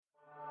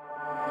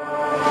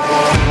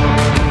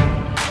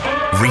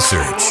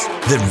research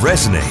that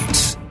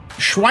resonates.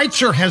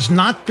 Schweitzer has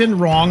not been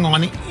wrong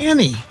on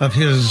any of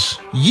his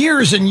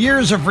years and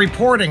years of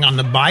reporting on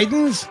the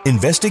Bidens.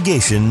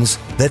 Investigations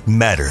that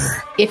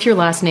matter. If your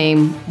last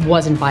name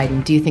wasn't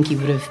Biden, do you think you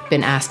would have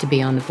been asked to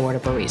be on the board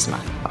of Burisma?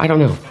 I don't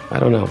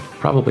know.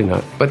 Probably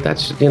not. But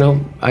that's,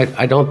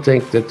 I don't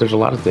think that there's a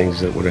lot of things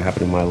that would have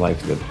happened in my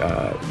life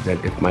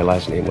that if my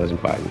last name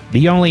wasn't Biden.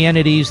 The only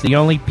entities, the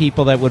only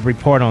people that would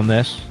report on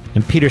this,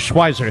 and Peter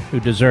Schweitzer, who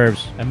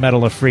deserves a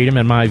Medal of Freedom,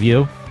 in my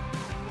view.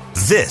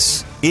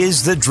 This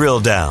is The Drill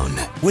Down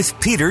with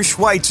Peter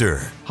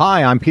Schweitzer.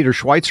 Hi, I'm Peter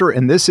Schweitzer,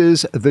 and this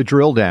is The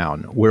Drill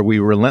Down, where we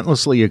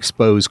relentlessly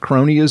expose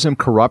cronyism,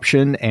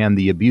 corruption, and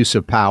the abuse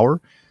of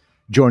power.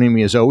 Joining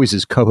me, as always,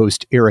 is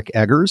co-host Eric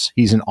Eggers.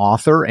 He's an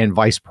author and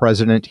vice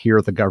president here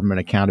at the Government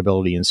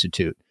Accountability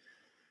Institute.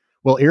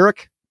 Well,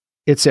 Eric,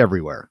 it's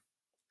everywhere.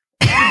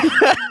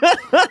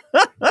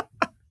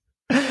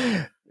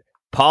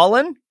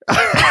 Pollen?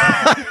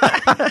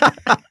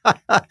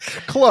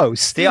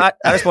 Close. See, I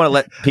just want to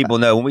let people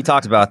know, when we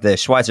talked about this,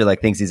 Schweitzer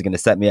thinks he's going to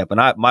set me up.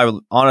 And my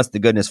honest to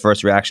goodness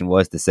first reaction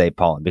was to say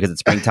pollen, because it's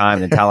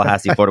springtime in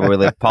Tallahassee, Florida, where we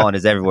live. Pollen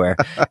is everywhere.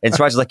 And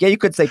Schweitzer's like, yeah, you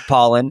could say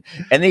pollen.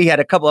 And then he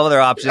had a couple of other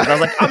options. I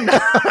was like, I'm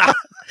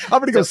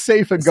going to go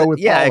safe and go with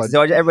pollen. Yeah,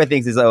 so everybody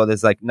thinks he's,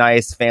 this like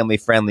nice,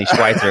 family-friendly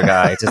Schweitzer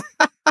guy.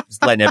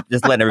 Just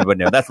letting everybody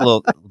know. That's a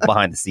little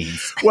behind the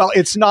scenes. Well,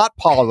 it's not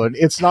pollen.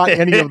 It's not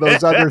any of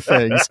those other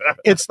things.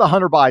 It's the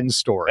Hunter Biden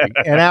story.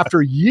 And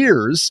after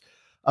years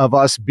of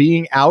us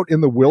being out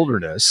in the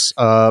wilderness,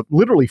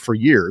 literally for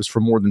years, for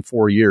more than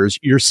 4 years,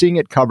 you're seeing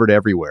it covered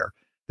everywhere.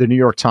 The New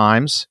York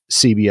Times,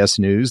 CBS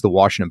News, the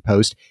Washington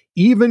Post,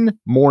 even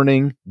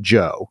Morning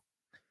Joe.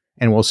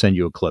 And we'll send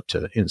you a clip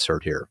to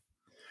insert here.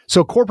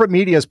 So corporate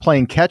media is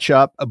playing catch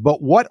up,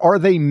 but what are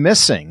they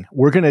missing?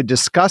 We're going to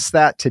discuss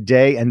that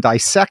today and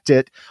dissect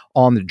it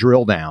on the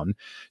drill down.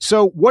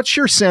 So what's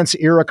your sense,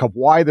 Eric, of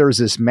why there's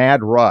this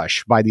mad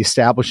rush by the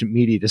establishment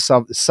media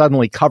to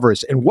suddenly cover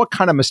us, and what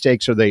kind of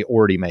mistakes are they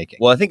already making?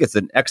 Well, I think it's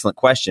an excellent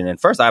question. And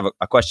first, I have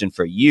a question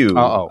for you.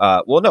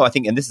 Well, no, I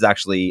think, and this is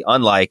actually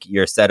unlike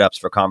your setups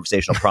for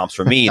conversational prompts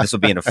for me. This will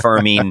be an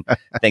affirming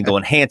thing that will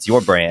enhance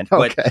your brand.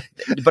 Okay.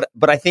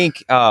 But I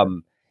think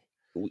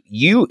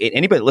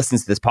anybody that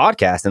listens to this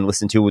podcast and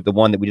listened to the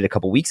one that we did a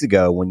couple weeks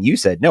ago, when you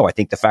said, no, I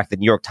think the fact that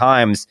New York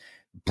Times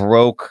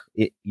broke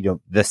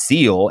the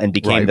seal and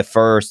became the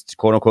first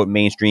quote unquote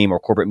mainstream or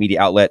corporate media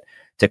outlet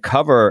to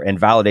cover and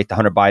validate the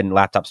Hunter Biden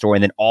laptop story,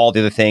 and then all the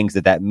other things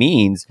that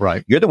means.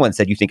 Right. You're the one that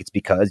said you think it's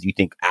because you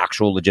think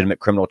actual legitimate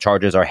criminal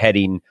charges are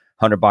heading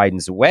Hunter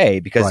Biden's way,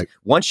 because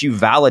once you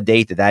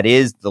validate that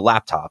is the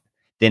laptop,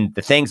 then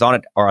the things on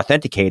it are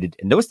authenticated,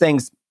 and those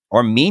things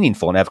are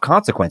meaningful and have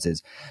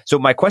consequences. So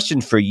my question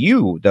for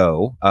you,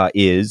 though,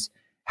 is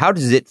how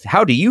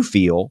do you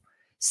feel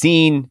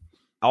seeing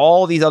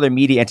all these other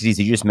media entities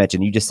that you just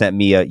mentioned? You just sent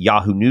me a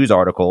Yahoo News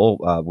article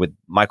with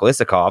Michael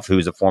Isikoff,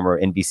 who's a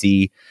former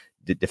NBC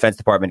Defense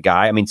Department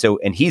guy. I mean,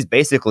 and he's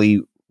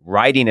basically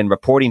writing and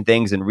reporting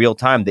things in real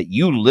time that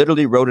you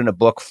literally wrote in a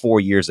book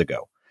 4 years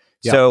ago.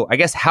 Yeah. So I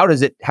guess how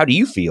do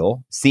you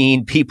feel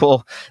seeing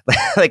people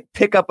like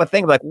pick up a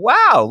thing like,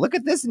 wow, look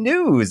at this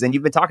news? And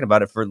you've been talking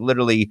about it for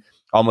literally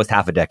almost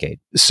half a decade.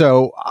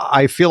 So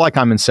I feel like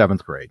I'm in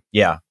seventh grade.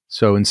 Yeah.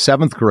 So in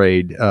seventh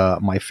grade,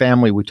 my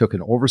family, we took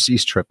an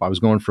overseas trip. I was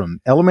going from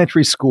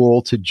elementary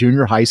school to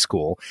junior high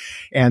school.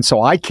 And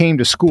so I came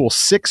to school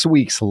 6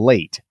 weeks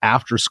late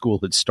after school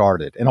had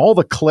started, and all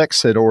the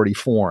cliques had already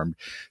formed.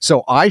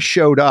 So I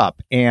showed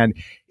up, and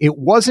it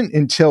wasn't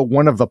until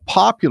one of the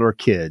popular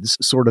kids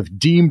sort of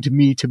deemed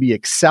me to be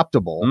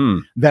acceptable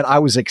that I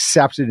was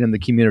accepted in the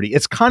community.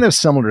 It's kind of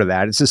similar to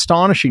that. It's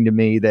astonishing to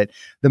me that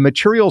the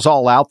material's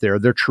all out there.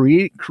 They're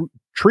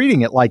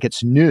treating it like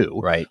it's new,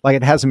 right? Like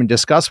it hasn't been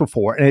discussed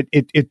before. And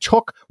it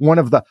took one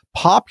of the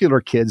popular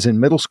kids in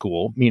middle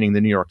school, meaning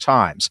the New York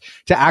Times,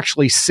 to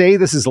actually say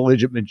this is a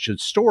legitimate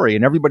story.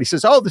 And everybody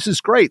says, oh, this is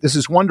great. This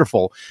is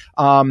wonderful.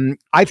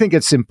 I think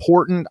it's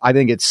important. I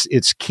think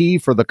it's key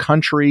for the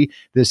country,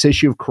 this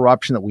issue of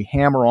corruption that we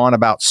hammer on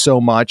about so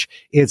much.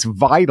 It's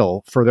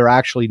vital for there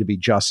actually to be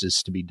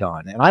justice to be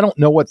done. And I don't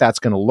know what that's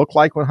going to look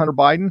like with Hunter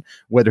Biden,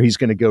 whether he's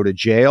going to go to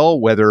jail,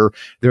 whether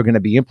there are going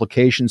to be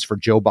implications for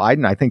Joe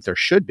Biden. I think there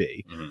should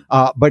be.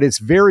 But it's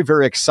very,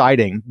 very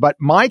exciting. But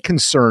my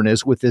concern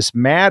is with this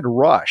mad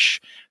rush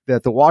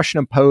that the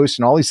Washington Post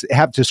and all these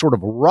have to sort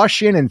of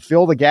rush in and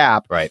fill the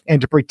gap,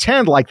 and to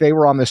pretend like they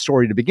were on this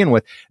story to begin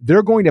with.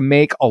 They're going to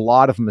make a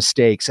lot of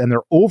mistakes, and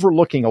they're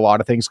overlooking a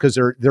lot of things because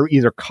they're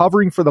either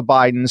covering for the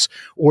Bidens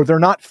or they're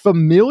not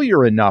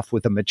familiar enough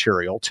with the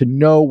material to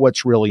know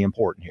what's really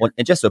important here. Well,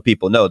 and just so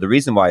people know, the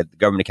reason why the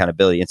Government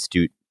Accountability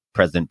Institute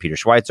President Peter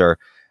Schweitzer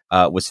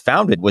was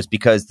founded was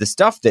because the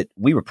stuff that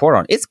we report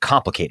on, it's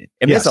complicated.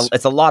 I mean,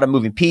 it's a lot of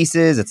moving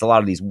pieces. It's a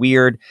lot of these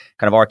weird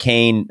kind of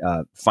arcane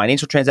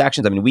financial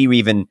transactions. I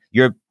mean,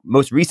 your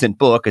most recent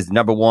book is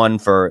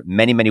 #1 for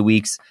many, many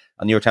weeks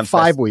on the New York Times.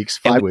 5 weeks.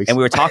 And we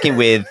were talking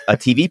with a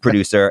TV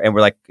producer, and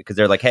we're like, because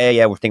they're like, hey,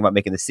 yeah, we're thinking about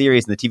making the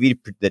series. And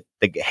the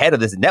head of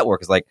this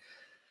network is like,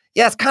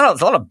 Yeah, it's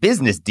a lot of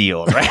business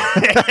deals, right?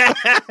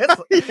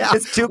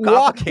 It's too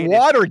complicated.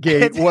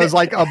 Watergate was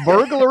like a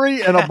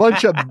burglary and a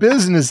bunch of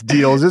business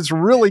deals. It's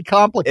really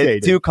complicated.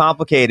 It's too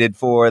complicated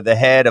for the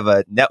head of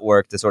a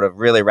network to sort of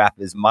really wrap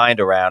his mind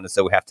around. And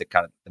so we have to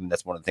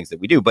that's one of the things that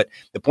we do. But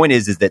the point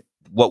is that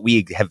what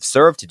we have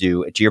served to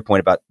do, to your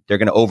point about they're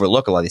going to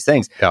overlook a lot of these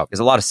things, there's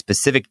a lot of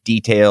specific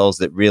details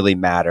that really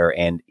matter.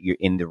 And you're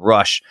in the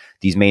rush,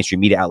 these mainstream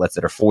media outlets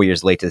that are 4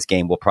 years late to this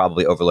game will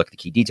probably overlook the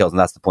key details. And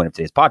that's the point of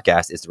today's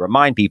podcast, is to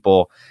remind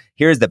people,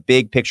 here's the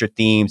big picture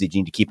themes that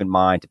you need to keep in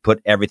mind to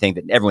put everything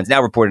that everyone's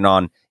now reporting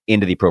on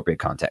into the appropriate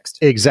context.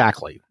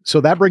 Exactly. So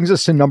that brings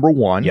us to number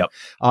one. Yep.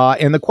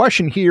 And the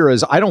question here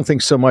is, I don't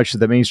think so much that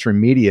the mainstream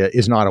media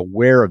is not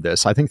aware of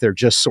this. I think they're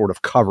just sort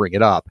of covering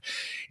it up.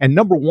 And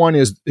number one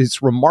is,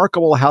 it's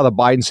remarkable how the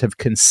Bidens have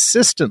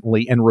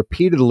consistently and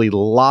repeatedly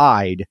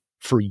lied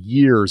for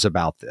years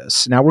about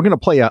this. Now, we're going to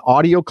play an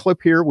audio clip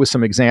here with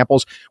some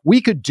examples.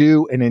 We could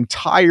do an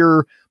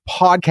entire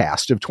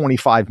podcast of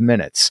 25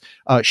 minutes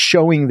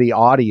showing the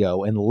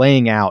audio and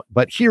laying out.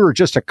 But here are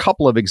just a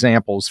couple of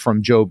examples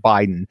from Joe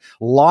Biden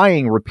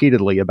lying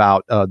repeatedly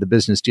about the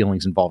business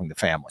dealings involving the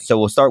family. So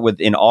we'll start with,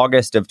 in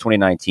August of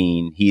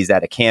 2019, he's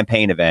at a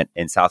campaign event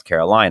in South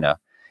Carolina,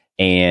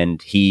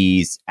 and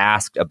he's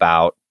asked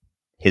about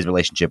his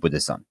relationship with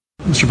his son.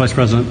 Mr. Vice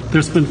President,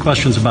 there's been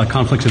questions about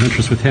conflicts of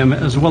interest with him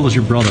as well as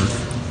your brother.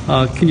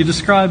 Can you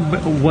describe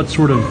what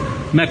sort of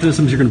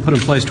mechanisms you're going to put in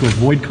place to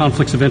avoid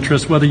conflicts of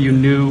interest, whether you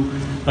knew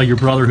your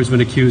brother, who's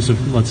been accused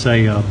of, let's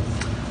say,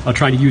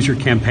 trying to use your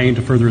campaign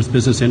to further his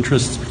business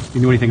interests?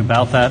 You knew anything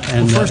about that?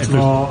 And well, first of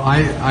all,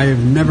 I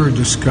have never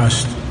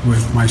discussed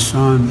with my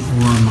son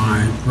or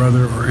my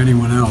brother or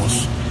anyone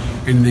else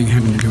anything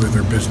having to do with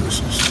their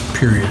businesses,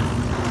 period.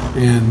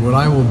 And what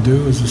I will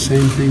do is the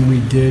same thing we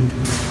did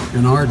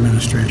in our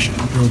administration.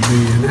 There will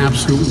be an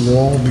absolute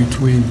wall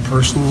between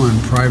personal and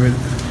private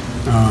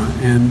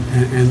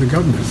and the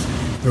government.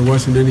 There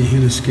wasn't any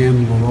hint of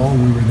scandal at all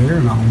when we were there,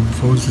 and I'll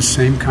impose the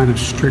same kind of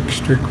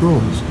strict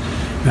rules.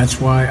 That's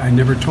why I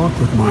never talk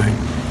with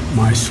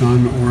my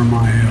son or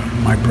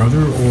my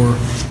brother or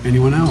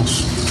anyone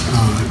else,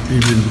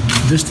 even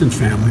distant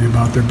family,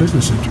 about their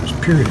business interests,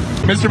 period.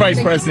 Mr.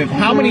 Vice President,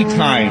 how many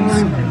times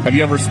have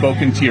you ever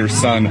spoken to your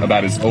son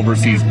about his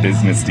overseas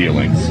business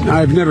dealings?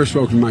 I've never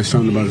spoken to my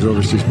son about his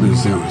overseas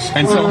business dealings.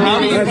 And so how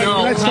do you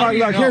know? Let's talk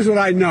about, here's what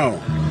I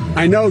know.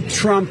 I know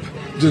Trump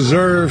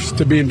deserves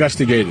to be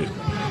investigated.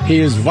 He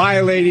is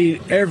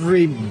violating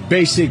every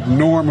basic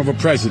norm of a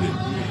president.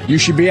 You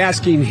should be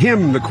asking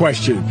him the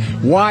question,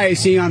 why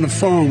is he on the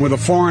phone with a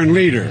foreign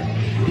leader,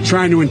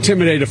 trying to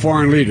intimidate a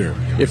foreign leader,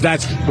 if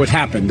that's what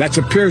happened? That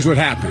appears what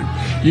happened.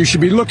 You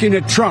should be looking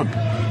at Trump.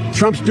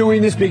 Trump's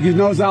doing this because he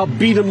knows I'll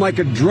beat him like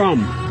a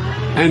drum.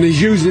 And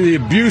he's using the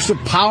abuse of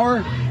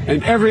power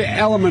and every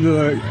element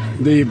of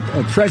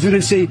the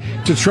presidency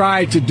to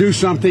try to do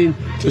something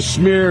to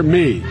smear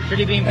me.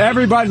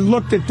 Everybody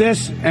looked at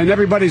this, and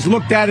everybody's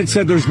looked at it and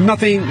said there's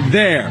nothing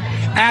there.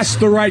 Ask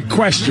the right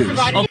questions.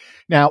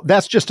 Now,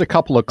 that's just a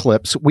couple of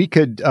clips. We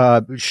could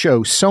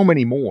show so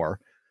many more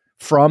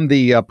from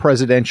the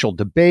presidential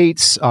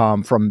debates,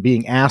 from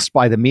being asked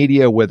by the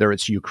media, whether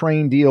it's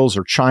Ukraine deals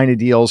or China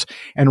deals.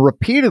 And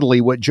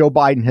repeatedly, what Joe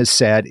Biden has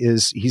said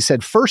is, he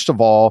said, first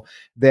of all,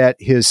 that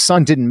his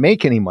son didn't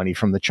make any money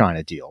from the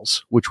China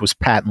deals, which was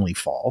patently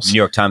false. The New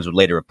York Times would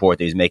later report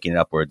that he's making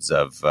upwards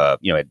of,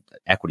 an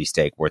equity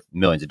stake worth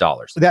millions of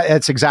dollars.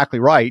 That's exactly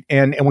right.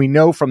 And we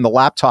know from the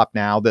laptop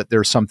now that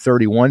there's some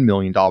 $31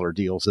 million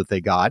deals that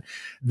they got.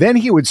 Then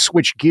he would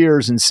switch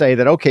gears and say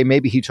that, okay,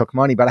 maybe he took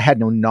money, but I had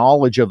no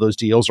knowledge of those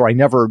deals, or I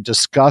never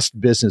discussed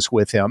business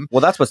with him.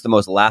 Well, that's what's the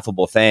most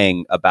laughable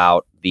thing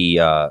about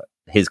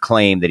his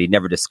claim that he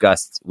never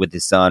discussed with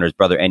his son or his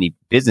brother any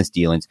business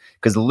dealings,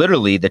 because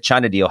literally the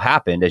China deal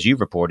happened, as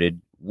you've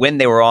reported, when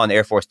they were on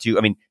Air Force Two.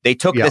 I mean, they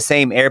took the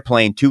same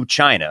airplane to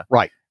China,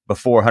 right,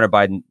 before Hunter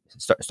Biden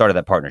started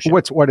that partnership.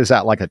 What is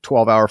that, like a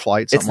 12-hour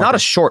flight? It's not a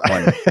short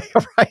one.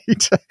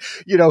 Right.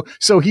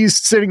 So he's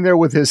sitting there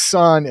with his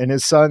son, and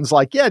his son's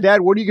like, yeah,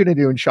 Dad, what are you going to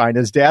do in China?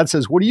 His dad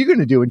says, what are you going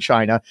to do in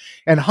China?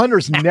 And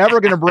Hunter's never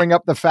going to bring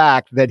up the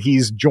fact that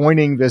he's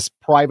joining this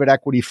private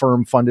equity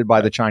firm funded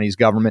by the Chinese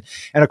government.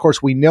 And of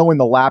course, we know in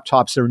the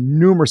laptops, there are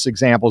numerous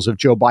examples of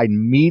Joe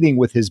Biden meeting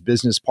with his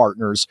business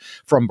partners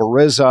from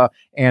Burisma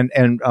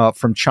and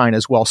from China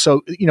as well.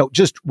 So,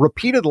 just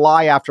repeated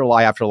lie after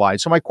lie after lie.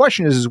 So my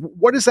question is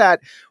what does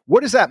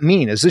that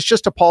mean? Is this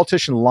just a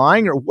politician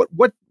lying, or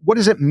what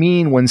does it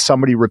mean when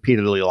somebody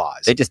repeatedly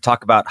lies? They just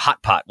talk about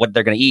hot pot, what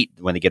they're going to eat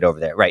when they get over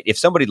there. Right. If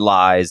somebody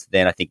lies,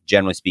 then I think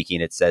generally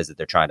speaking, it says that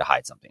they're trying to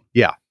hide something.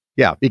 Yeah.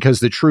 Yeah,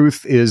 because the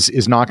truth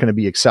is not going to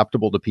be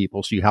acceptable to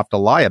people, so you have to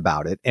lie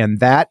about it. And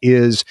that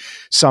is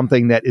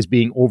something that is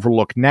being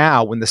overlooked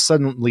now when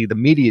suddenly the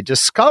media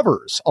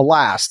discovers,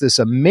 alas, this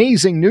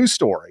amazing news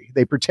story.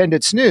 They pretend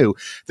it's new.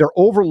 They're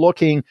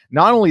overlooking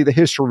not only the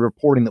history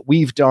reporting that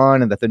we've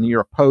done and that the New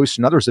York Post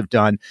and others have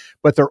done,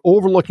 but they're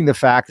overlooking the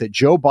fact that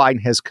Joe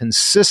Biden has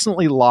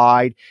consistently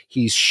lied.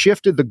 He's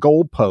shifted the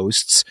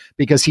goalposts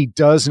because he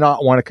does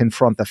not want to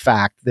confront the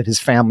fact that his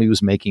family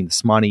was making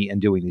this money and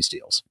doing these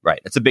deals.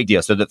 Right. It's a big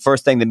deal. So the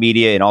first thing the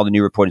media and all the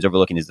new reporting is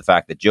overlooking is the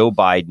fact that Joe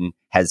Biden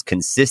has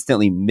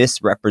consistently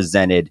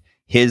misrepresented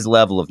his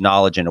level of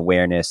knowledge and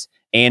awareness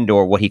and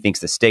or what he thinks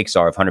the stakes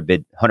are of Hunter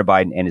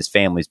Biden and his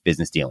family's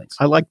business dealings.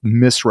 I like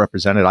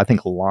misrepresented. I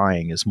think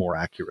lying is more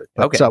accurate.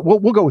 But, okay.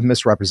 We'll go with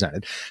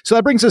misrepresented. So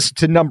that brings us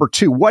to number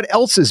 2. What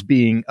else is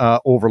being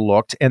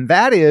overlooked? And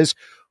that is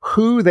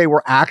who they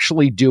were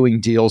actually doing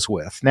deals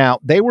with. Now,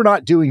 they were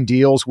not doing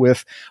deals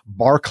with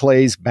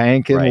Barclays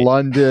Bank in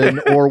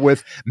London or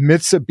with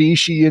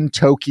Mitsubishi in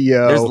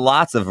Tokyo. There's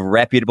lots of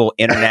reputable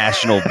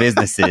international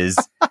businesses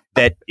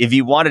that if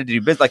you wanted to do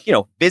business,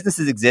 like,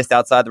 businesses exist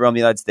outside the realm of the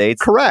United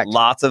States. Correct.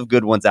 Lots of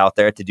good ones out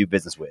there to do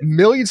business with.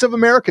 Millions of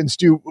Americans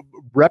do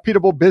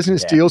reputable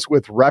business deals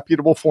with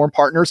reputable foreign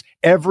partners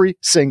every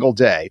single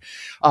day.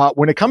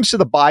 When it comes to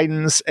the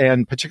Bidens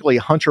and particularly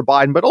Hunter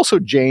Biden, but also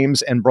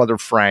James and brother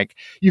Frank,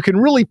 you can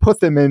really put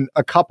them in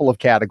a couple of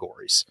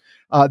categories.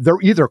 They're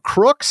either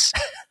crooks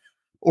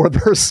or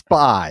they're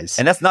spies.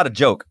 And that's not a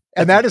joke.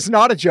 And that is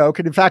not a joke.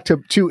 And in fact,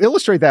 to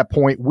illustrate that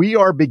point, we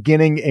are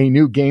beginning a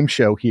new game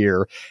show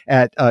here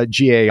at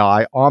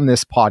GAI on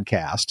this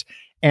podcast.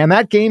 And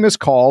that game is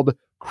called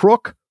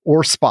Crook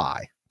or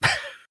Spy.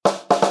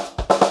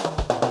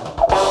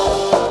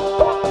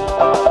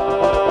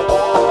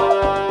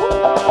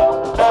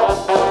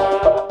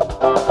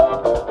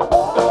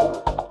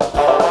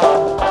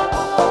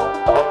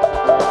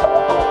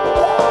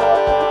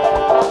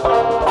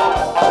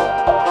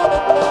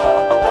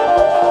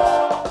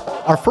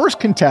 Our first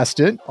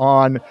contestant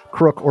on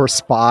Crook or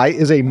Spy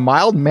is a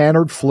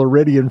mild-mannered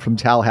Floridian from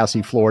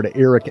Tallahassee, Florida,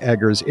 Eric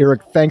Eggers.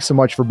 Eric, thanks so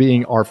much for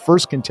being our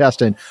first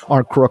contestant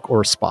on Crook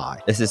or Spy.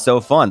 This is so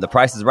fun. The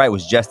Price is Right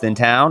was just in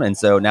town, and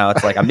so now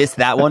it's like I missed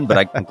that one,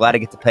 but I'm glad I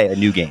get to play a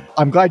new game.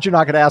 I'm glad you're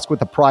not going to ask what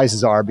the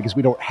prizes are because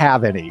we don't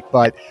have any,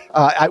 but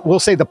I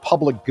will say the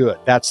public good.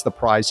 That's the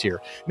prize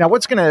here. Now,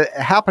 what's going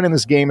to happen in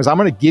this game is I'm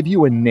going to give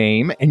you a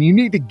name, and you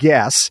need to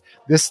guess.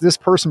 This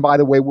person, by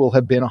the way, will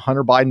have been a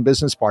Hunter Biden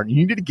business partner.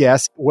 You need to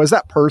guess, was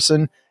that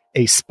person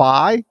a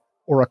spy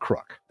or a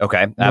crook? Okay,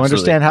 absolutely. You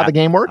understand how the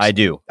game works? I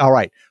do. All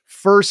right.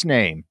 First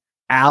name,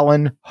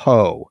 Alan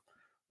Ho.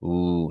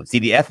 Ooh, see,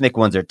 the ethnic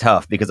ones are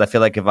tough because I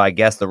feel like if I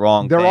guess the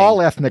wrong They're thing,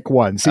 all ethnic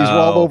ones. These are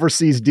all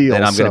overseas deals.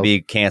 Then I'm going to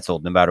be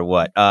canceled no matter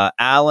what.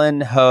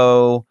 Alan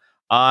Ho,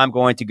 I'm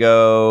going to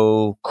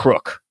go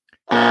crook.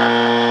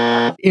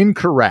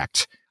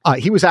 Incorrect.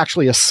 He was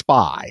actually a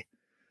spy.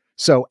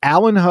 So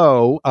Alan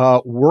Ho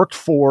worked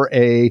for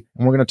and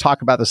we're going to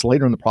talk about this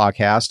later in the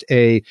podcast,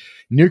 a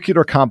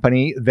nuclear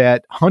company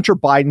that Hunter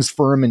Biden's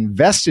firm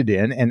invested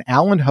in, and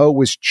Alan Ho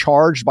was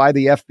charged by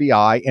the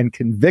FBI and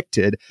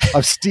convicted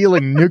of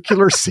stealing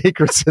nuclear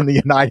secrets in the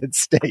United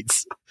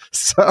States.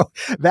 So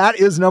that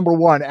is number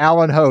 1,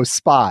 Alan Ho,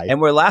 spy.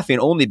 And we're laughing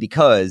only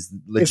because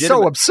it's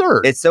so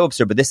absurd. It's so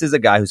absurd. But this is a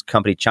guy whose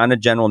company, China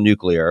General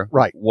Nuclear,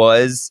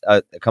 was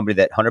a company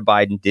that Hunter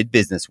Biden did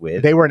business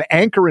with. They were an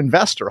anchor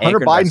investor. Hunter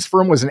Biden's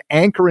firm was an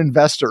anchor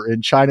investor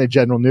in China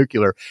General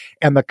Nuclear.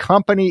 And the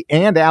company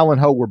and Alan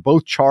Ho were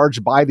both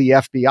charged by the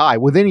FBI.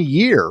 Within a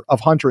year of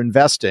Hunter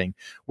investing,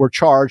 were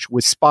charged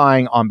with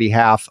spying on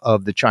behalf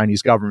of the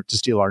Chinese government to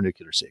steal our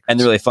nuclear secrets. And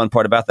the really fun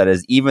part about that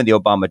is even the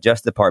Obama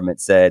Justice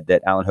Department said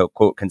that Alan Ho,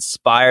 quote,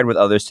 conspired with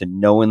others to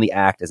knowingly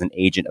act as an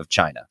agent of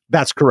China.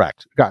 That's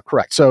correct.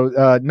 Correct.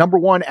 So number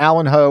 1,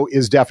 Alan Ho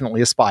is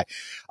definitely a spy.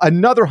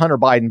 Another Hunter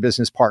Biden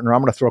business partner,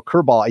 I'm going to throw a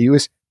curveball at you,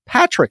 is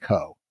Patrick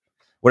Ho.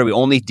 What are we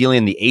only dealing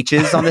in the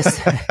H's on this?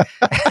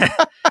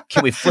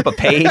 Can we flip a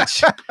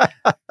page?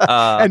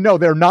 And no,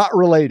 they're not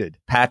related.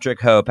 Patrick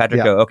Ho.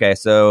 Okay,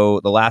 so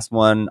the last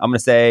one, I'm going to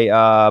say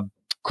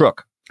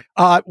crook.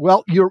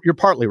 Well, you're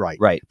partly right.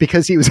 Right.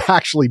 Because he was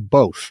actually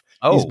both.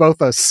 Oh. He's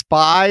both a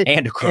spy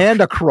and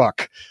a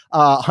crook.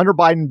 Hunter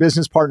Biden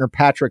business partner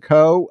Patrick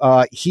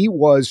Ho, he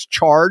was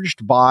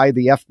charged by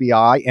the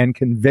FBI and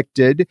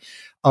convicted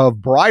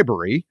of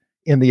bribery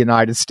in the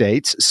United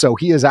States. So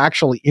he is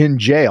actually in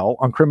jail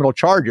on criminal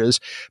charges.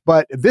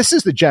 But this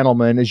is the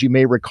gentleman, as you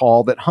may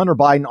recall, that Hunter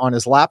Biden on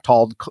his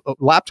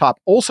laptop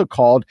also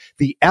called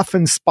the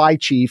effing spy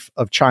chief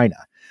of China.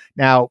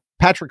 Now,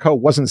 Patrick Ho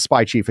wasn't the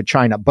spy chief of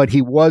China, but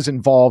he was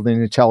involved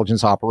in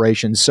intelligence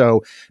operations.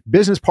 So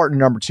business partner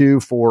number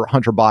 2 for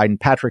Hunter Biden,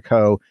 Patrick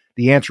Ho,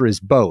 the answer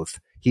is both.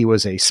 He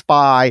was a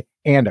spy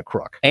and a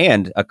crook.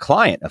 And a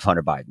client of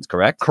Hunter Biden's,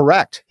 correct?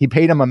 Correct. He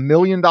paid him $1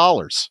 million.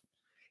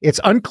 It's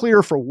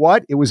unclear for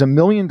what. It was $1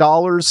 million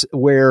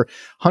where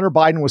Hunter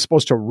Biden was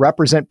supposed to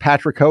represent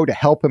Patrick Ho to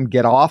help him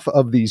get off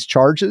of these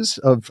charges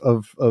of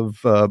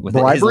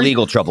bribery. His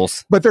legal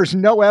troubles. But there's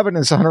no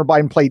evidence that Hunter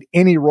Biden played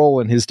any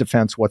role in his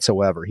defense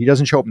whatsoever. He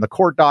doesn't show up in the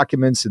court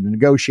documents and the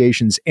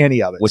negotiations,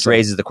 any of it. Which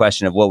raises the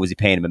question of what was he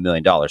paying him $1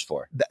 million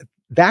for?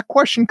 That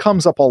question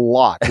comes up a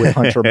lot with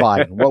Hunter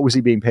Biden. What was he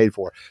being paid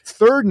for?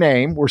 Third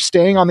name, we're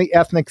staying on the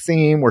ethnic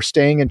theme. We're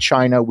staying in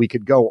China. We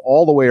could go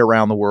all the way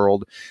around the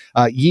world.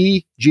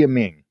 Yi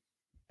Jiaming.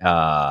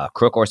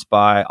 Crook or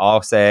spy?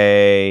 I'll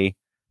say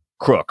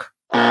crook.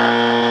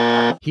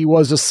 He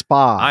was a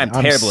spy. I'm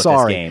terrible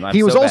at this game.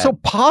 He was also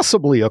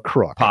possibly a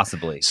crook.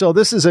 Possibly. So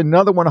this is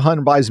another one of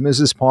Hunter Biden's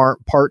business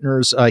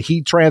partners.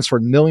 He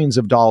transferred millions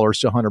of dollars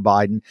to Hunter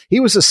Biden. He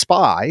was a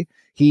spy.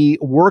 He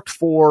worked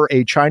for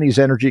a Chinese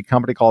energy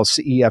company called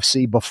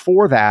CEFC.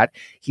 Before that,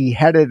 he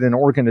headed an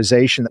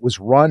organization that was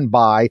run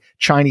by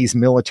Chinese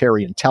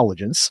military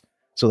intelligence.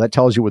 So that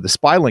tells you where the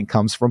spy link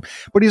comes from.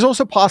 But he's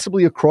also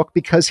possibly a crook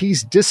because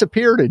he's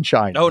disappeared in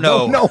China. Oh,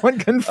 no. No one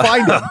can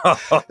find him.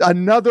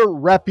 Another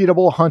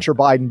reputable Hunter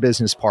Biden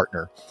business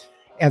partner.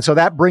 And so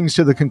that brings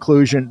to the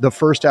conclusion the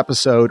first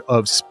episode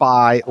of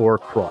Spy or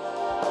Crook.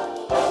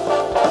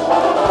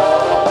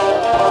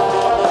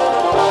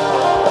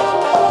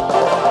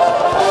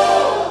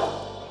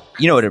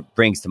 You know what it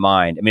brings to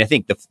mind? I mean, I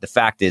think the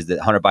fact is that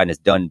Hunter Biden has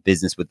done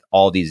business with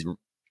all these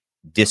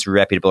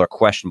disreputable or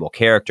questionable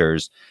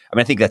characters. I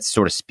mean, I think that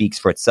sort of speaks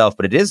for itself,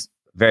 but it is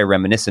very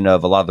reminiscent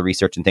of a lot of the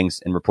research and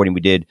things and reporting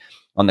we did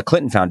on the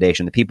Clinton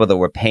Foundation, the people that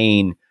were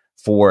paying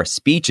for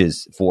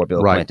speeches for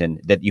Bill Clinton,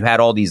 that you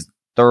had all these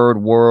third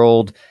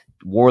world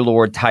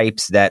warlord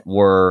types that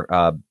were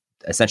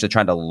essentially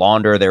trying to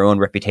launder their own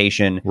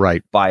reputation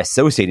by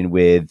associating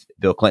with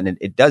Bill Clinton.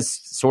 It does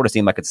sort of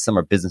seem like it's a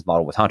similar business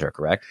model with Hunter,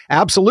 correct?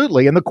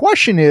 Absolutely. And the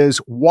question is,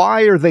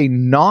 why are they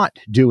not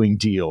doing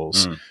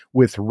deals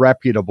with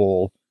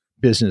reputable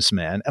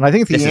businessmen? And I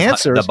think the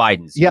answer is the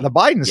Bidens. Yeah, the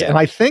Bidens. Yeah. And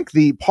I think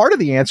the part of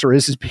the answer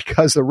is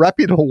because the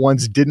reputable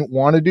ones didn't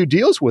want to do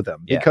deals with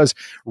them, because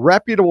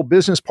reputable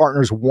business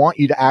partners want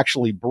you to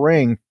actually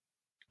bring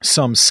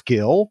some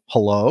skill,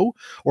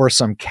 or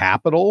some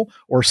capital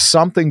or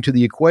something to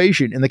the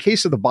equation. In the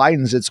case of the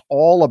Bidens, it's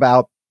all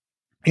about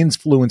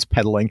influence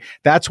peddling.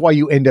 That's why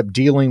you end up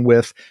dealing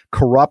with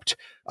corrupt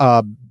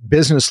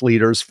business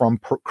leaders from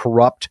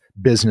corrupt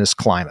business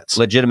climates.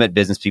 Legitimate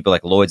business people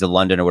like Lloyd's of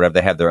London or whatever,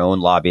 they have their own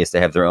lobbyists,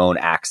 they have their own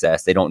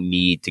access. They don't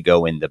need to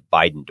go in the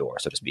Biden door,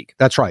 so to speak.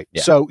 That's right.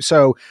 Yeah.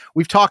 So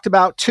we've talked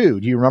about two.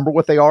 Do you remember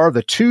what they are?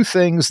 The two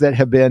things that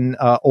have been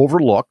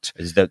overlooked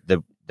is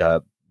the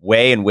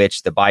way in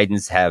which the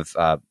Bidens have,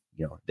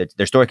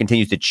 their story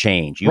continues to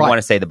change. You want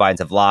to say the Bidens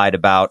have lied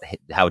about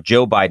how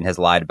Joe Biden has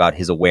lied about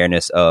his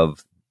awareness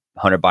of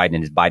Hunter Biden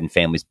and his Biden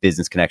family's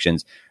business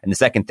connections. And the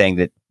second thing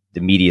that the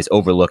media is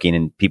overlooking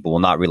and people will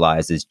not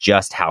realize is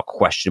just how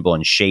questionable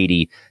and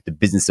shady the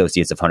business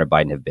associates of Hunter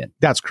Biden have been.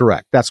 That's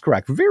correct.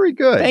 Very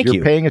good. Thank you.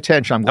 You're paying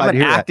attention. I'm glad to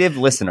hear that. I'm an active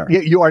listener.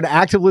 You are an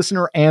active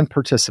listener and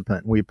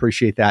participant. We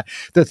appreciate that.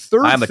 The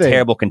third I'm a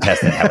terrible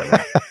contestant,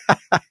 however.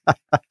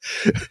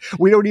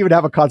 We don't even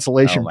have a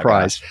consolation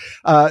prize.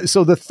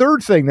 So the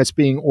third thing that's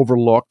being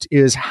overlooked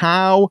is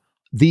how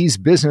these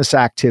business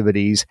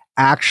activities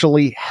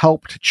actually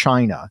helped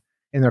China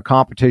in their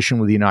competition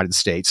with the United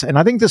States. And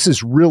I think this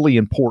is really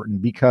important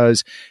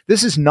because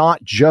this is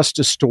not just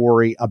a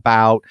story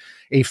about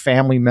a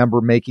family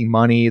member making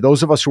money.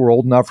 Those of us who are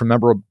old enough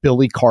remember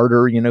Billy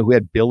Carter, who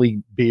had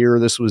Billy Beer.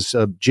 This was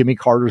Jimmy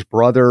Carter's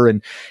brother.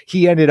 And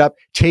he ended up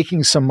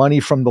taking some money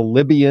from the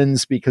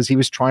Libyans because he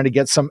was trying to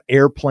get some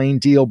airplane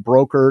deal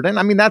brokered. And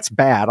I mean, that's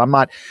bad.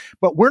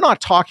 But we're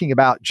not talking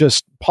about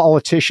just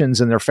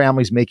politicians and their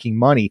families making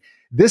money.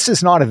 This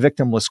is not a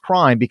victimless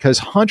crime because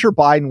Hunter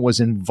Biden was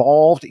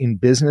involved in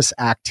business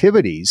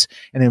activities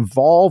and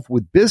involved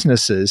with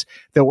businesses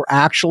that were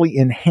actually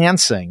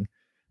enhancing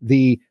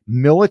the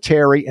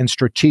military and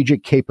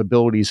strategic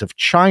capabilities of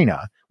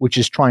China, which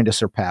is trying to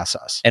surpass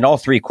us. And all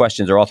three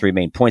questions or all three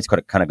main points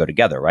kind of go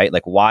together, right?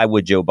 Like, why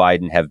would Joe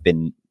Biden have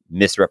been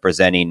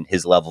misrepresenting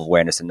his level of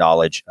awareness and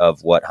knowledge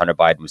of what Hunter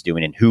Biden was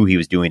doing and who he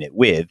was doing it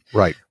with?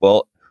 Right.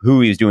 Well, who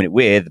he was doing it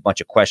with, a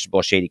bunch of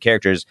questionable, shady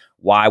characters.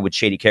 Why would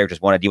shady characters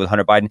want to deal with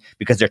Hunter Biden?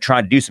 Because they're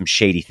trying to do some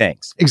shady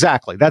things.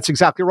 Exactly. That's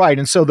exactly right.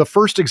 And so the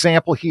first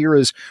example here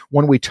is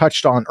one we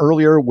touched on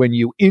earlier when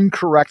you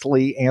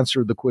incorrectly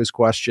answered the quiz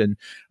question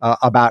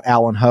about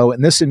Alan Ho.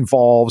 And this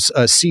involves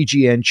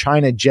CGN,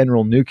 China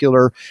General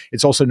Nuclear.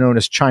 It's also known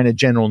as China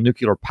General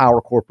Nuclear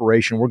Power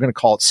Corporation. We're going to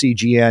call it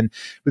CGN.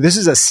 But this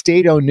is a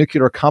state-owned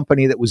nuclear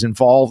company that was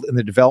involved in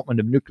the development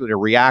of nuclear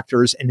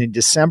reactors. And in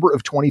December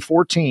of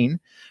 2014,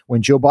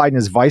 when Joe Biden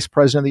is vice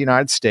president of the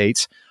United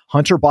States,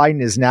 Hunter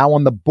Biden is now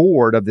on the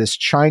board of this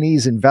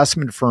Chinese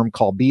investment firm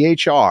called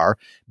BHR.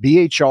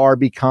 BHR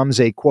becomes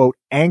a, quote,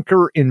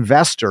 anchor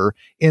investor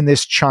in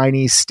this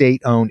Chinese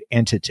state-owned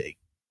entity.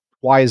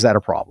 Why is that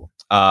a problem?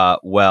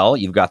 Well,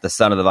 you've got the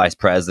son of the vice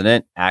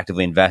president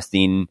actively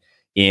investing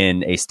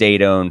in a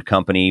state-owned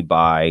company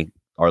by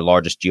our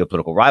largest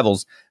geopolitical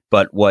rivals.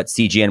 But what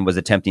CGN was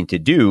attempting to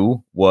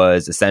do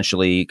was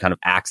essentially kind of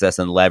access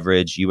and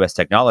leverage U.S.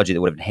 technology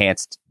that would have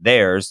enhanced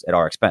theirs at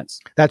our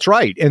expense. That's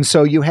right. And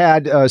so you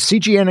had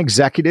CGN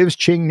executives,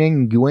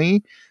 Qingning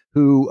Gui,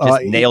 who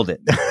just nailed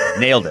it.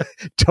 Nailed it.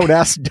 Don't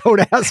ask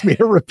me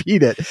to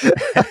repeat it.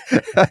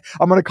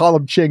 I'm going to call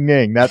him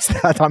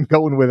Qingning. I'm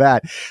going with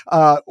that.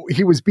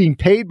 He was being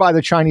paid by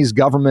the Chinese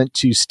government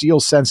to steal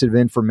sensitive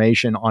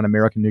information on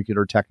American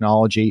nuclear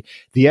technology.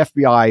 The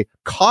FBI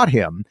caught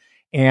him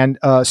and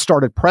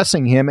started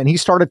pressing him, and he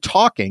started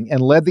talking and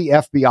led the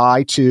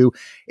FBI to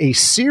a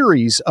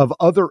series of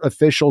other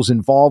officials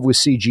involved with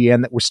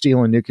CGN that were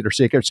stealing nuclear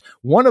secrets.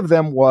 One of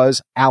them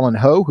was Alan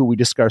Ho, who we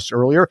discussed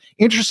earlier.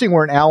 Interesting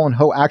where Alan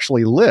Ho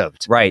actually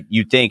lived. Right.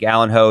 You'd think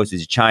Alan Ho is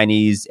a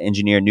Chinese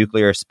engineer,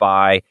 nuclear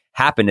spy,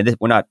 happened, and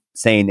we're not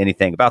saying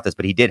anything about this,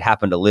 but he did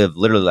happen to live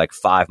literally like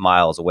 5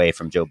 miles away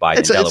from Joe Biden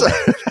in Delaware.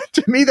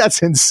 To me,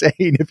 that's insane.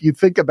 If you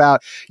think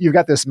about, you've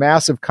got this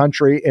massive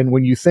country, and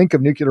when you think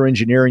of nuclear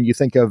engineering, you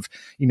think of,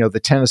 the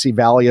Tennessee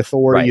Valley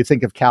Authority, right. You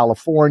think of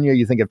California,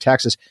 you think of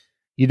Texas.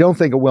 You don't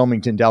think of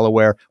Wilmington,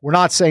 Delaware. We're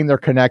not saying they're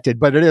connected,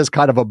 but it is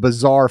kind of a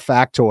bizarre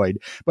factoid.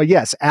 But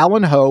yes,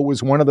 Alan Ho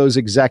was one of those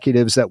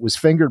executives that was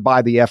fingered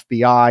by the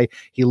FBI.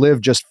 He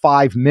lived just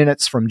 5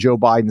 minutes from Joe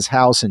Biden's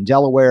house in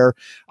Delaware.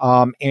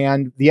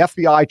 And the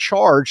FBI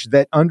charged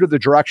that under the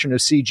direction of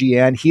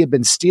CGN, he had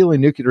been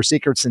stealing nuclear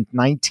secrets since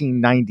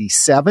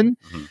 1997.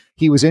 Mm-hmm.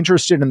 He was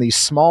interested in these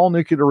small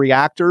nuclear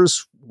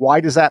reactors.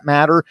 Why does that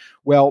matter?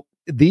 Well,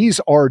 these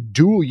are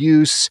dual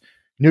use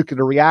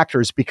nuclear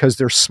reactors because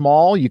they're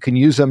small. You can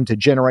use them to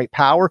generate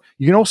power.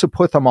 You can also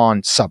put them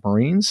on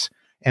submarines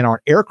and on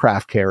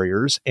aircraft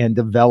carriers and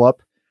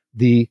develop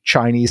the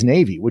Chinese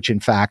Navy, which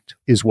in fact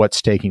is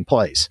what's taking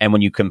place. And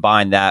when you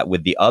combine that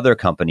with the other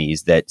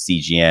companies that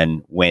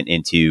CGN went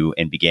into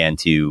and began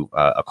to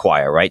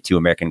acquire, right? 2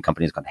 American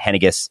companies called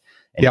Henniges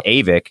and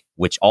AVIC,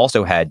 which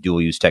also had dual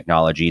use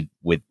technology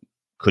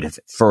could have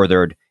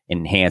furthered,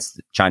 enhanced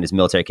China's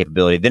military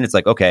capability. Then it's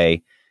like,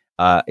 okay,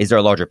 is there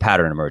a larger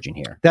pattern emerging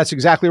here? That's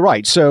exactly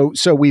right. So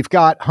we've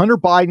got Hunter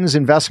Biden's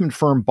investment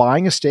firm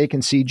buying a stake in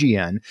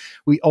CGN.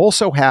 We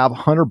also have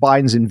Hunter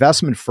Biden's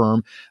investment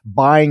firm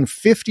buying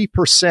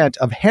 50%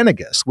 of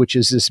Henniges, which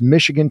is this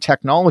Michigan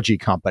technology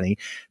company.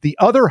 The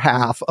other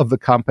half of the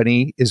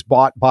company is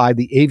bought by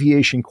the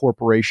Aviation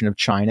Corporation of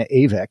China,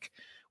 AVIC,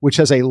 which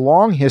has a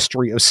long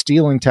history of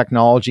stealing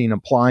technology and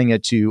applying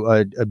it to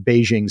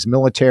Beijing's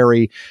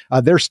military.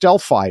 Their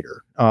stealth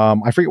fighter,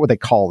 I forget what they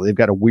call it. They've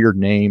got a weird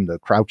name, the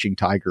Crouching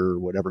Tiger or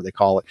whatever they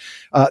call it.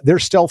 Their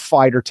stealth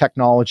fighter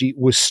technology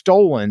was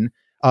stolen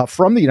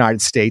from the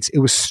United States. It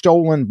was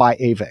stolen by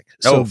AVIC.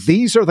 So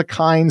these are the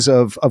kinds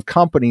of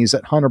companies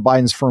that Hunter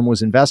Biden's firm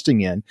was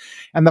investing in.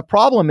 And the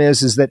problem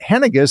is that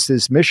Henniges,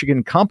 this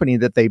Michigan company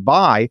that they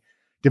buy,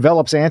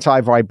 develops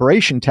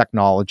anti-vibration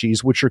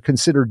technologies, which are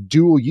considered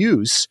dual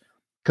use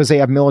because they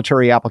have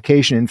military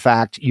application. In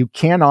fact, you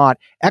cannot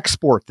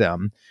export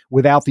them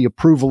without the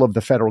approval of the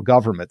federal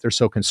government. They're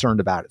so concerned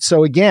about it.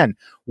 So again,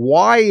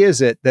 why is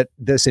it that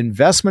this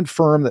investment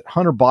firm that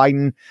Hunter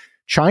Biden,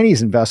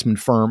 Chinese investment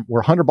firm,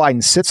 where Hunter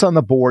Biden sits on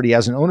the board, he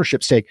has an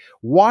ownership stake,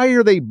 why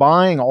are they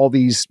buying all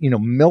these,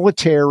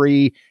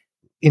 military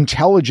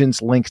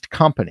intelligence linked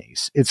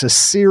companies? It's a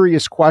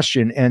serious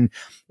question, and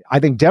I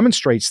think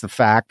demonstrates the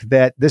fact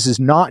that this is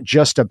not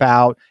just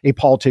about a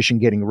politician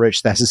getting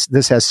rich.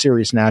 This has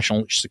serious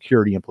national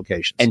security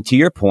implications. And to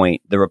your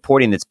point, the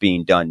reporting that's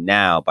being done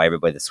now by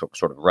everybody that's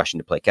sort of rushing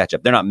to play catch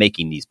up, they're not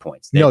making these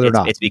points. No, they're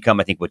not. It's become,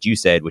 I think, what you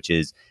said, which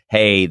is,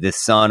 hey, the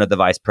son of the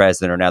vice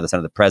president or now the son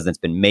of the president's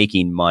been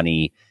making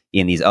money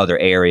in these other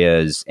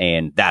areas,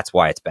 and that's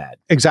why it's bad.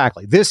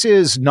 Exactly. This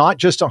is not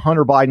just a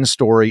Hunter Biden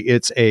story.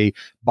 It's a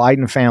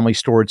Biden family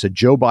story. It's a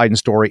Joe Biden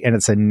story, and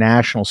it's a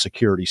national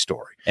security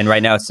story. And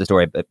right now it's the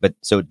story, but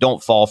so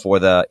don't fall for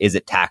is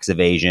it tax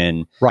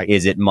evasion? Right.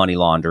 Is it money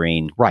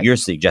laundering? Right. Your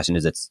suggestion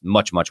is it's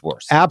much, much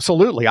worse.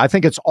 Absolutely. I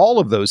think it's all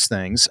of those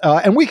things.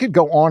 And we could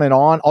go on and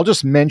on. I'll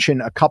just mention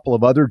a couple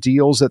of other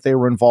deals that they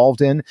were involved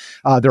in.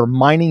 There are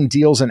mining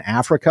deals in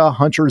Africa.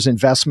 Hunter's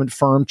investment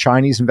firm,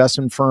 Chinese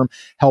investment firm,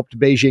 helped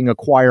Beijing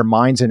acquire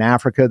mines in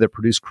Africa that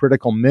produce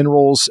critical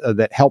minerals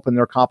that help in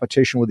their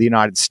competition with the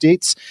United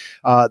States.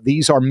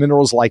 These are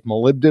minerals like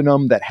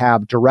molybdenum that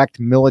have direct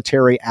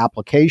military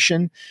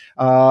application.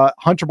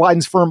 Hunter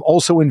Biden's firm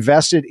also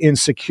invested in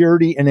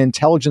security and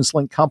intelligence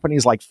linked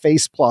companies like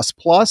Face++,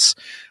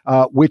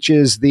 which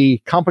is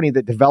the company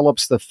that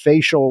develops the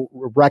facial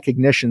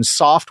recognition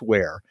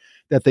software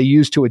that they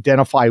use to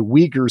identify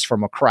Uyghurs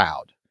from a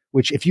crowd.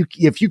 Which if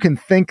you can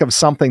think of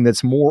something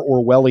that's more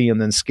Orwellian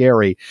than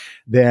scary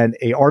than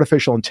a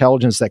artificial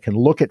intelligence that can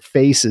look at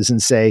faces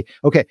and say,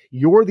 okay,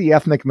 you're the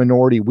ethnic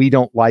minority we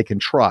don't like and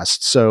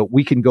trust, so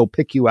we can go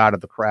pick you out of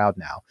the crowd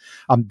now.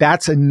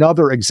 That's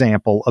another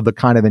example of the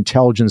kind of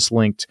intelligence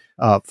linked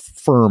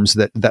firms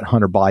that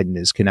Hunter Biden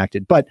is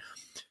connected. But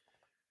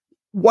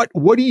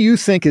What do you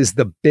think is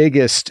the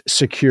biggest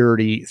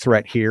security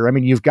threat here? I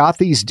mean, you've got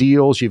these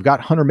deals, you've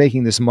got Hunter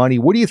making this money.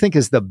 What do you think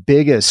is the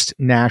biggest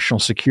national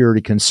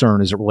security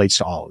concern as it relates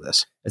to all of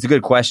this? It's a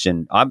good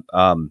question.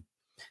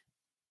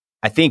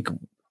 I think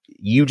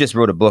you just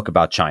wrote a book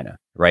about China,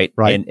 right?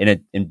 Right.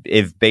 And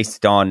if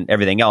based on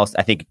everything else,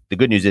 I think the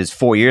good news is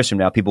 4 years from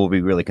now, people will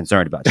be really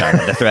concerned about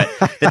China, the threat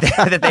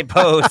that they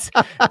pose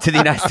to the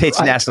United States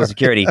national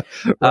security.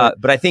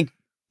 But I think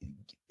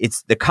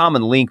it's the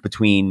common link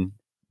between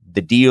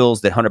the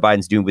deals that Hunter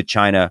Biden's doing with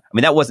China. I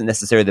mean, that wasn't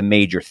necessarily the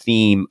major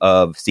theme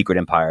of Secret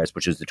Empires,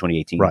 which was the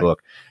 2018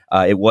 book.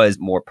 It was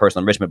more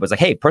personal enrichment, but it's like,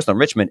 hey, personal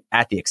enrichment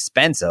at the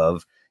expense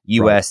of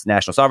U.S.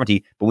 national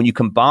sovereignty. But when you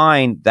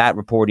combine that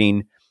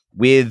reporting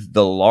with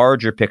the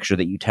larger picture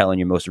that you tell in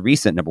your most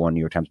recent #1 New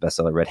York Times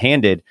bestseller, Red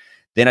Handed,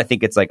 then I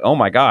think it's like, oh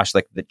my gosh,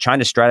 like the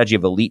China strategy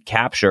of elite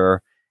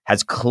capture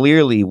has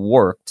clearly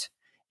worked.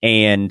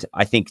 And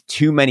I think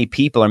too many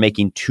people are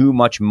making too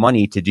much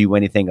money to do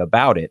anything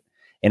about it.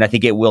 And I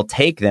think it will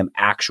take them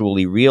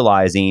actually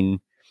realizing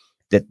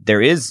that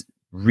there is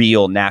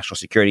real national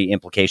security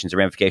implications or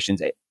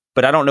ramifications.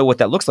 But I don't know what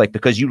that looks like,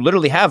 because you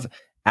literally have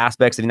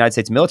aspects of the United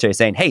States military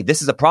saying, hey, this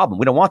is a problem.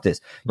 We don't want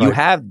this. Right. You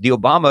have the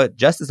Obama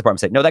Justice Department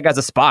saying, no, that guy's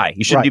a spy.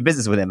 You shouldn't do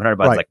business with him. And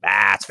everybody's like,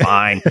 it's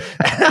fine.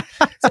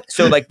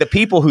 So like the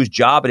people whose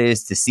job it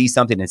is to see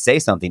something and say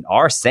something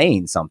are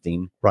saying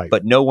something,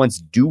 but no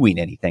one's doing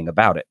anything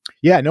about it.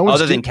 Yeah, no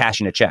one's other than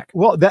cashing a check.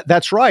 Well,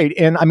 that's right.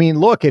 And I mean,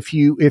 look, if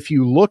you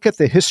look at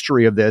the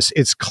history of this,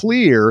 it's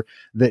clear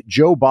that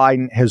Joe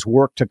Biden has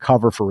worked to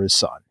cover for his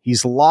son.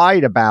 He's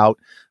lied about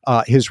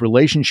his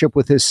relationship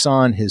with his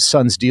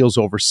son's deals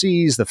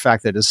overseas, the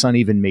fact that his son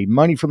even made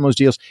money from those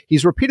deals.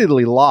 He's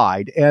repeatedly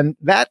lied. And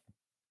that,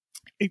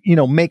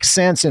 makes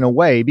sense in a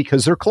way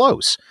because they're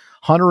close.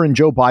 Hunter and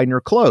Joe Biden are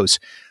close.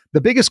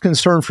 The biggest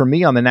concern for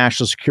me on the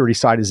national security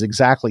side is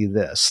exactly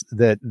this,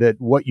 that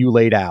what you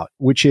laid out,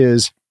 which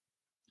is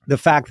the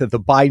fact that the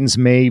Bidens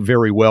may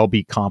very well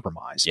be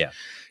compromised. Yeah.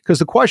 Because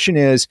the question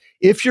is,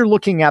 if you're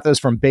looking at this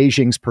from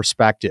Beijing's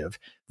perspective,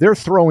 they're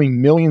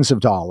throwing millions of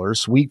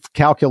dollars. We've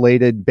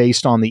calculated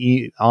based on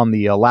the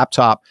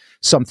laptop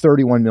some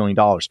 $31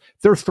 million.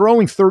 They're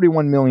throwing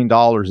 $31 million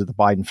at the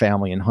Biden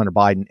family and Hunter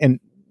Biden. And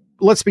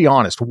let's be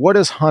honest, what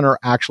is Hunter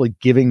actually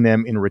giving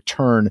them in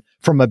return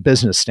from a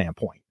business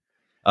standpoint?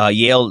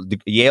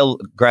 Yale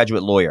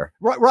graduate lawyer.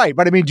 Right.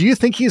 But I mean, do you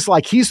think he's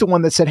the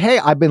one that said, hey,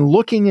 I've been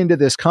looking into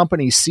this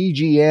company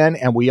CGN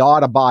and we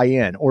ought to buy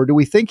in? Or do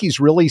we think he's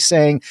really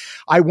saying,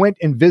 I went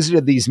and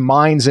visited these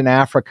mines in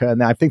Africa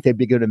and I think they'd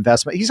be a good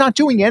investment? He's not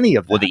doing any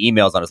of that. Well, the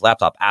emails on his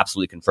laptop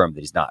absolutely confirm that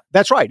he's not.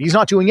 That's right. He's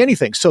not doing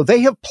anything. So they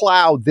have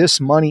plowed this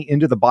money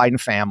into the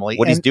Biden family.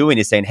 What he's doing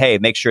is saying, hey,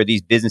 make sure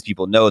these business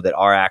people know that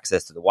our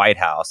access to the White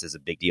House is a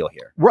big deal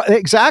here. Right,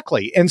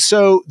 exactly. And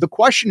so the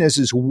question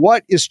is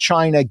what is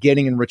China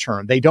getting in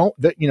return? They don't,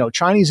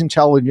 Chinese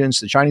intelligence,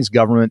 the Chinese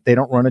government, they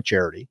don't run a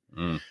charity.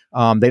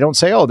 They don't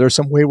say, oh, there's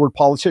some wayward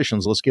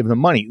politicians, let's give them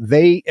money.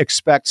 They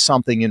expect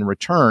something in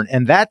return.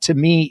 And that to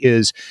me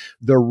is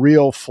the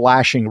real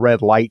flashing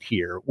red light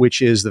here,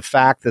 which is the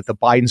fact that the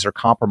Bidens are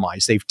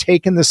compromised. They've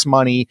taken this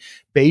money.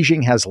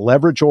 Beijing has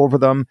leverage over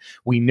them.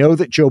 We know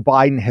that Joe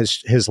Biden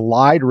has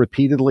lied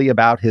repeatedly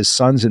about his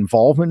son's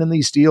involvement in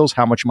these deals,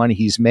 how much money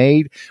he's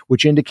made,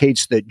 which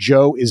indicates that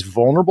Joe is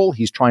vulnerable.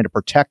 He's trying to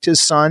protect his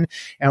son.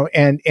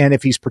 And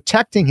if he's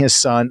protecting his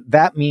son,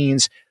 that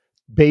means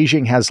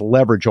Beijing has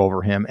leverage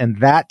over him.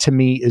 And that to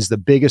me is the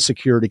biggest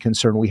security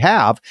concern we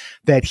have,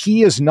 that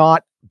he is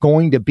not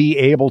going to be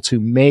able to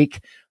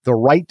make the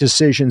right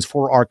decisions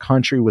for our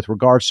country with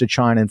regards to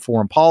China and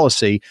foreign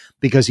policy,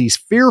 because he's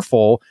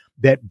fearful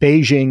that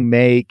Beijing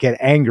may get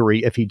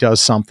angry if he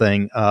does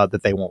something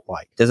that they won't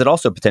like. Does it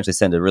also potentially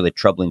send a really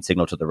troubling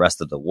signal to the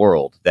rest of the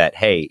world that,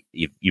 hey,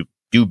 you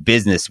do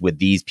business with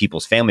these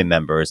people's family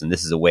members, and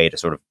this is a way to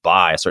sort of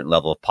buy a certain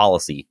level of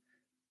policy?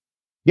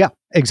 Yeah,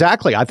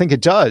 exactly. I think it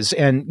does.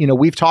 And,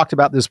 we've talked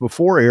about this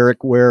before,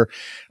 Eric, where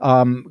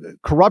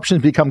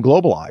corruption's become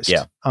globalized.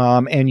 Yeah.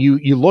 And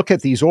you look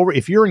at these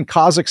if you're in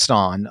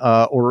Kazakhstan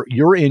or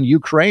you're in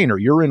Ukraine or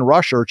you're in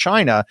Russia or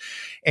China,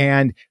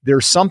 and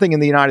there's something in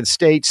the United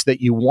States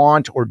that you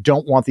want or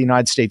don't want the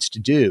United States to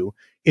do,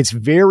 it's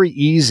very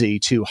easy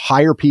to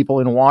hire people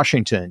in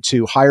Washington,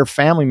 to hire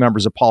family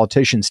members of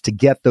politicians to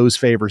get those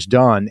favors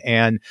done.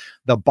 And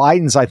the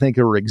Bidens, I think,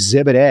 are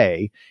Exhibit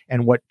A.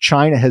 And what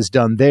China has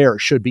done there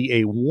should be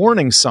a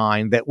warning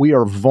sign that we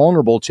are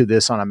vulnerable to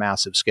this on a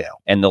massive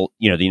scale. And the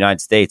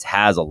United States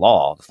has a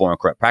law, the Foreign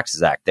Corrupt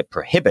Practices Act, that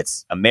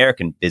prohibits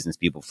American business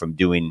people from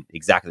doing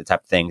exactly the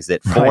type of things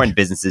that foreign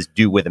businesses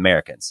do with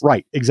Americans.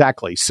 Right,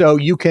 exactly. So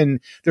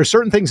there's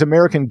certain things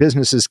American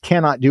businesses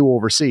cannot do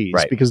overseas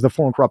because of the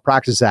Foreign Corrupt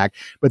Practices Practice Act,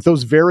 but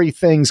those very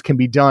things can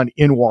be done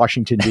in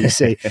Washington,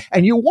 D.C.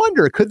 And you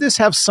wonder, could this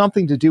have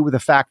something to do with the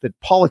fact that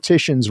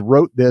politicians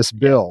wrote this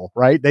bill,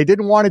 right? They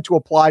didn't want it to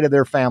apply to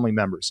their family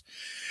members.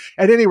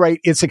 At any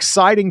rate, it's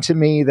exciting to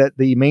me that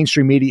the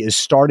mainstream media is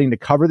starting to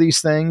cover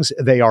these things.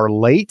 They are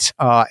late,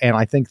 and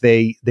I think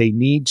they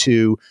need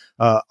to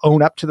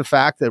own up to the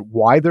fact that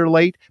why they're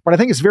late. But I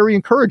think it's very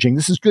encouraging.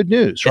 This is good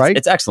news, right?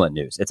 It's excellent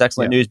news. It's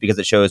excellent news because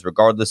it shows,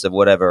 regardless of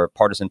whatever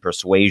partisan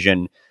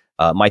persuasion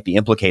might be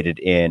implicated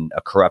in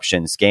a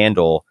corruption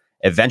scandal,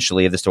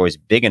 eventually, if the story's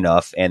big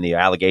enough and the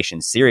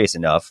allegation's serious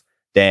enough,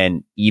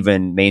 then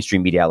even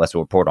mainstream media outlets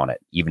will report on it,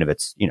 even if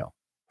it's,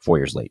 4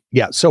 years late.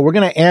 Yeah. So we're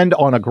going to end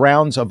on a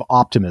grounds of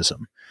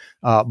optimism,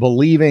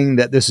 believing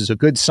that this is a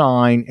good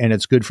sign and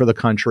it's good for the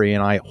country.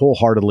 And I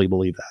wholeheartedly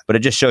believe that. But it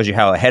just shows you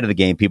how ahead of the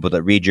game people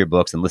that read your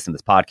books and listen to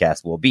this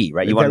podcast will be,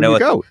 right? You want to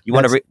know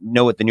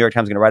know what the New York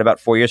Times is going to write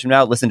about 4 years from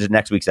now? Listen to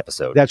next week's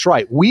episode. That's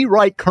right. We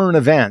write current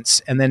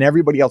events and then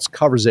everybody else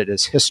covers it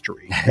as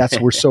history.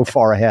 We're so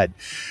far ahead.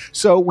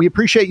 So we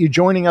appreciate you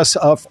joining us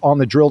on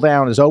the Drill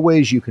Down. As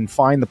always, you can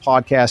find the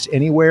podcast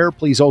anywhere.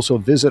 Please also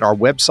visit our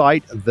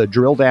website,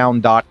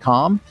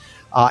 thedrilldown.com.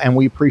 And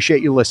we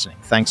appreciate you listening.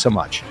 Thanks so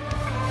much.